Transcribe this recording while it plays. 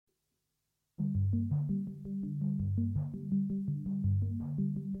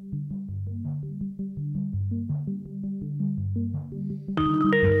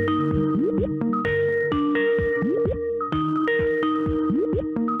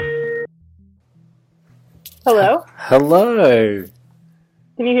Hello? Hello.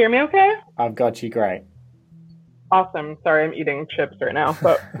 Can you hear me okay? I've got you great. Awesome. Sorry, I'm eating chips right now,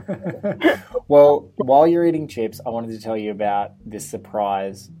 but Well, while you're eating chips, I wanted to tell you about this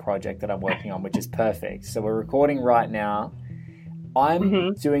surprise project that I'm working on, which is perfect. So we're recording right now. I'm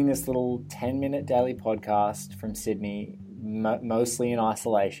mhm. doing this little 10-minute daily podcast from Sydney, mostly in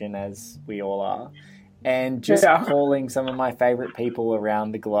isolation, as we all are, and just Yeah. calling some of my favorite people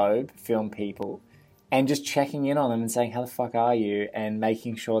around the globe, film people, and just checking in on them and saying, how the fuck are you? And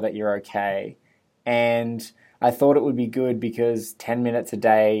making sure that you're okay. And I thought it would be good because 10 minutes a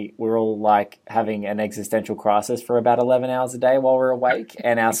day, we're all like having an existential crisis for about 11 hours a day while we're awake,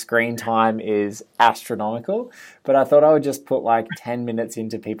 and our screen time is astronomical. But I thought I would just put like 10 minutes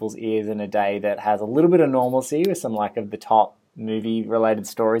into people's ears in a day that has a little bit of normalcy with some like of the top movie related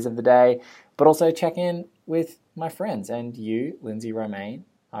stories of the day, but also check in with my friends. And you, Lindsey Romain,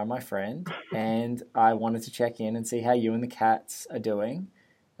 are my friend, and I wanted to check in and see how you and the cats are doing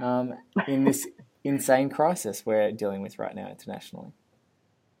in this insane crisis we're dealing with right now internationally.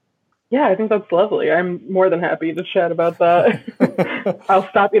 Yeah, I think that's lovely. I'm more than happy to chat about that. I'll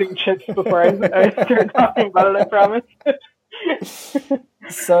stop eating chips before I start talking about it, I promise.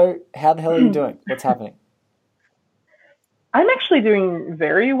 So, how the hell are you doing? What's happening? I'm actually doing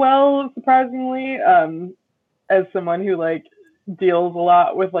very well, surprisingly. As someone who like deals a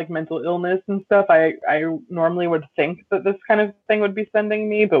lot with like mental illness and stuff, I normally would think that this kind of thing would be sending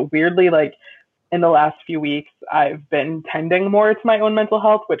me, but weirdly, like in the last few weeks, I've been tending more to my own mental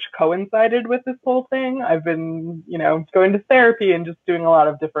health, which coincided with this whole thing. I've been, going to therapy and just doing a lot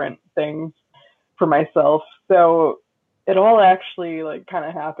of different things for myself. So it all actually like kind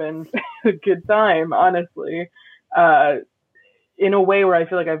of happened a good time, honestly. Uh, in a way where I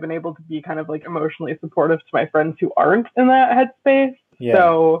feel like I've been able to be kind of like emotionally supportive to my friends who aren't in that headspace. Yeah.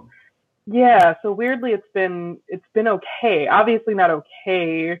 So yeah, so weirdly it's been okay. Obviously not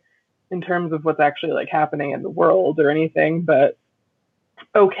okay in terms of what's actually like happening in the world or anything, but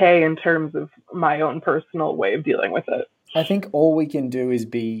okay in terms of my own personal way of dealing with it. I think all we can do is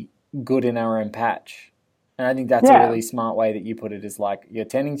be good in our own patch. And I think that's a Yeah. really smart way that you put it, is like you're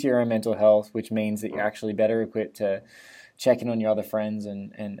tending to your own mental health, which means that you're actually better equipped to check in on your other friends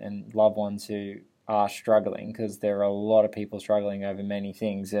and loved ones who are struggling, because there are a lot of people struggling over many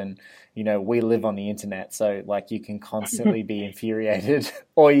things. And, we live on the internet, so like you can constantly be infuriated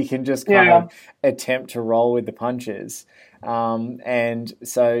or you can just kind Yeah. of attempt to roll with the punches. And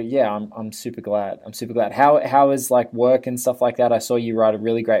so, yeah, I'm super glad. I'm super glad. How is like work and stuff like that? I saw you write a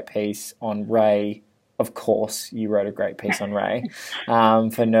really great piece on Ray. Of course, you wrote a great piece on Ray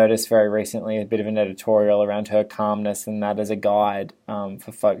for Notice very recently, a bit of an editorial around her calmness and that as a guide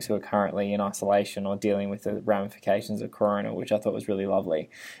for folks who are currently in isolation or dealing with the ramifications of Corona, which I thought was really lovely.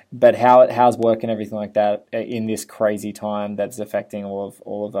 But how's work and everything like that in this crazy time that's affecting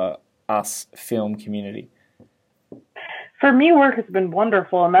all of us film community? For me, work has been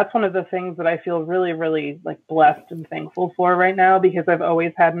wonderful, and that's one of the things that I feel really, really like blessed and thankful for right now, because I've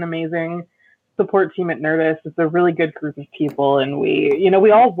always had an amazing support team at Nerdist. It's a really good group of people, and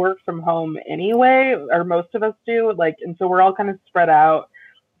we all work from home anyway, or most of us do, like, and so we're all kind of spread out.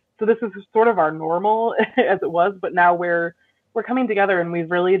 So this is sort of our normal as it was, but now we're coming together, and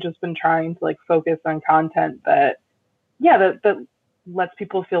we've really just been trying to like focus on content that, yeah, that lets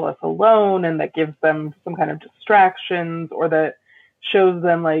people feel less alone, and that gives them some kind of distractions, or that shows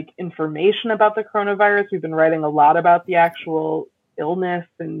them like information about the coronavirus. We've been writing a lot about the actual illness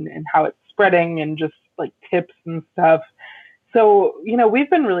and how it's spreading, and just like tips and stuff. So, we've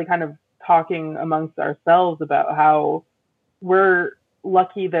been really kind of talking amongst ourselves about how we're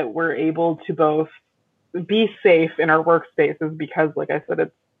lucky that we're able to both be safe in our workspaces, because like I said,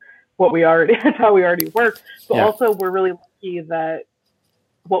 it's how we already work. But Yeah. also we're really lucky that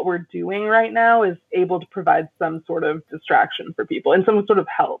what we're doing right now is able to provide some sort of distraction for people and some sort of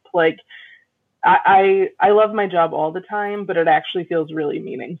help. Like I love my job all the time, but it actually feels really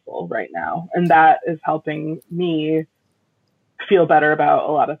meaningful right now. And that is helping me feel better about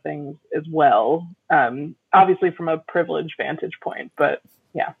a lot of things as well. Obviously from a privileged vantage point, but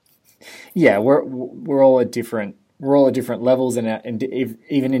yeah. Yeah, we're all at different levels, and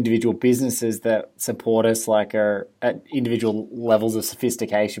even individual businesses that support us like are at individual levels of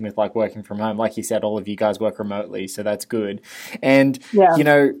sophistication with like working from home. Like you said, all of you guys work remotely, so that's good. And Yeah.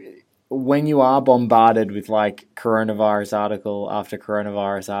 when you are bombarded with like coronavirus article after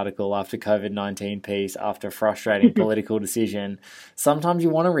coronavirus article after COVID-19 piece after frustrating political decision, sometimes you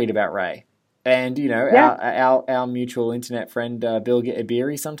want to read about Ray. And, you know, our mutual internet friend, Bilge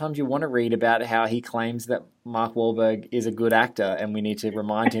Ebiri, sometimes you want to read about how he claims that Mark Wahlberg is a good actor and we need to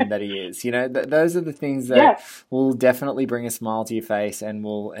remind him that he is. You know, those are the things that will definitely bring a smile to your face and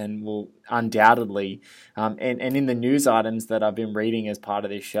will undoubtedly, and in the news items that I've been reading as part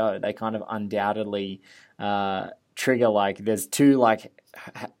of this show, they kind of undoubtedly trigger, like, there's two, like,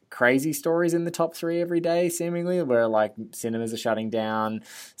 crazy stories in the top 3 every day, seemingly, where like cinemas are shutting down,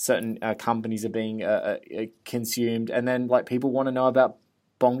 certain companies are being consumed, and then like people want to know about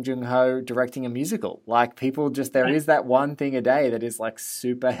Bong Joon-ho directing a musical. Like people just, there is that one thing a day that is like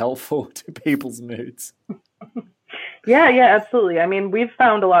super helpful to people's moods. Yeah, absolutely. I mean, we've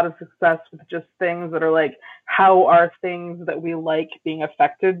found a lot of success with just things that are like, how are things that we like being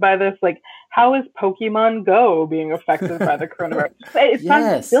affected by this? Like, how is Pokemon Go being affected by the coronavirus? It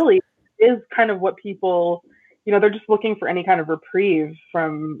sounds silly. It is kind of what people, you know, they're just looking for any kind of reprieve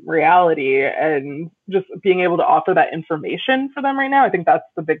from reality, and just being able to offer that information for them right now. I think that's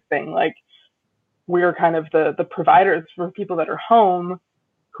the big thing. Like, we're kind of the providers for people that are home,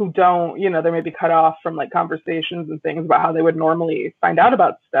 who don't, you know, they may be cut off from like conversations and things about how they would normally find out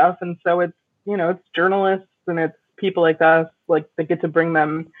about stuff. And so it's, you know, it's journalists and it's people like us, like, that get to bring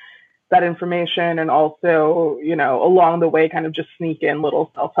them that information, and also, you know, along the way kind of just sneak in little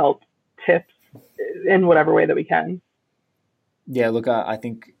self-help tips in whatever way that we can. Yeah, look, I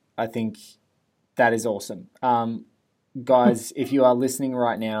think that is awesome. Guys, if you are listening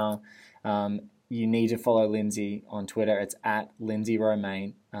right now, you need to follow Lindsey on Twitter. It's at Lindsey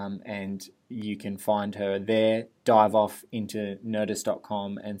Romain, and you can find her there. Dive off into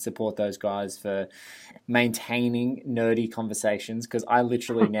nerdist.com and support those guys for maintaining nerdy conversations, because I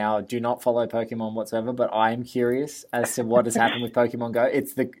literally now do not follow Pokemon whatsoever, but I am curious as to what has happened with Pokemon Go.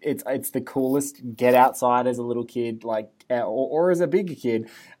 It's the coolest get outside as a little kid, like or as a bigger kid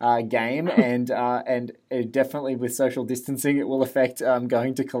game, and definitely with social distancing it will affect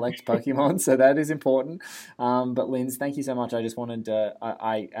going to collect Pokemon, so that is important. But Linz, thank you so much. I just wanted to,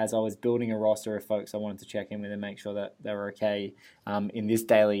 as I was building a roster of folks I wanted to check in with and make sure that they were okay in this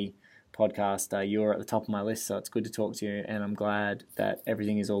daily podcast. You're at the top of my list, so it's good to talk to you, and I'm glad that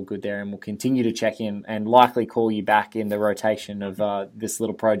everything is all good there, and we'll continue to check in and likely call you back in the rotation of this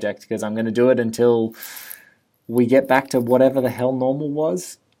little project, because I'm going to do it until we get back to whatever the hell normal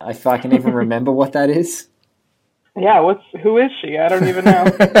was, if I can even remember what that is. Yeah, who is she? I don't even know.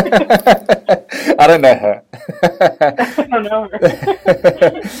 I don't know her. I don't know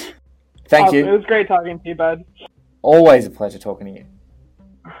her. Thank you. It was great talking to you, bud. Always a pleasure talking to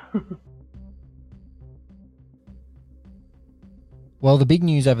you. Well, the big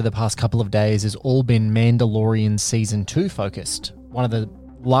news over the past couple of days has all been Mandalorian Season 2 focused. One of the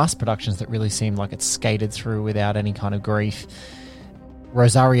last productions that really seemed like it skated through without any kind of grief.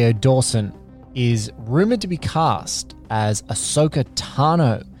 Rosario Dawson is rumored to be cast as Ahsoka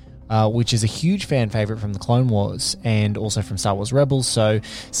Tano, which is a huge fan favorite from the Clone Wars and also from Star Wars Rebels. So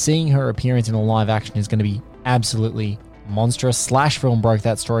seeing her appearance in a live action is going to be absolutely monstrous. Film broke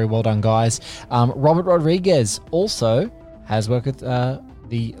that story. Well done, guys. Robert Rodriguez also has worked with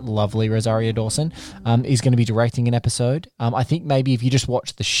the lovely Rosario Dawson. Is going to be directing an episode. I think maybe if you just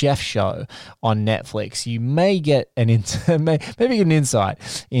watch the Chef Show on Netflix, you may get maybe an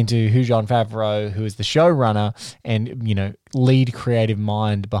insight into who Jon Favreau, who is the showrunner and, you know, lead creative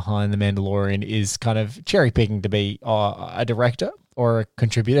mind behind The Mandalorian, is kind of cherry picking to be a director or a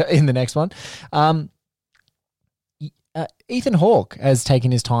contributor in the next one. Ethan Hawke has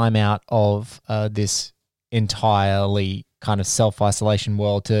taken his time out of this entirely kind of self-isolation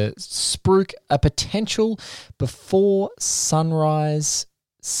world to spruik a potential Before Sunrise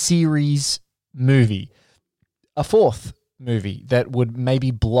series movie, a fourth movie that would maybe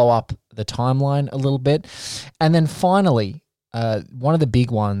blow up the timeline a little bit. And then finally, one of the big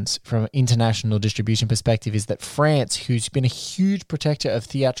ones from an international distribution perspective is that France, who's been a huge protector of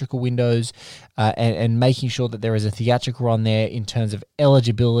theatrical windows and making sure that there is a theatrical run there in terms of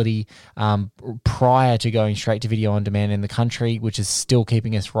eligibility prior to going straight to video on demand in the country, which is still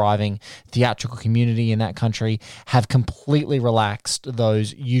keeping a thriving theatrical community in that country, have completely relaxed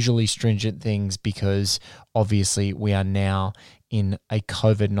those usually stringent things because obviously we are now in a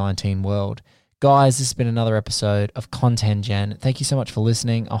COVID-19 world. Guys, this has been another episode of ConTENgen. Thank you so much for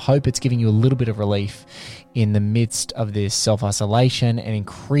listening. I hope it's giving you a little bit of relief in the midst of this self-isolation and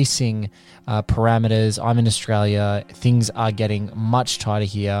increasing parameters. I'm in Australia. Things are getting much tighter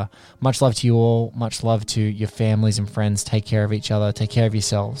here. Much love to you all. Much love to your families and friends. Take care of each other. Take care of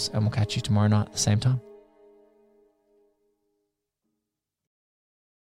yourselves. And we'll catch you tomorrow night at the same time.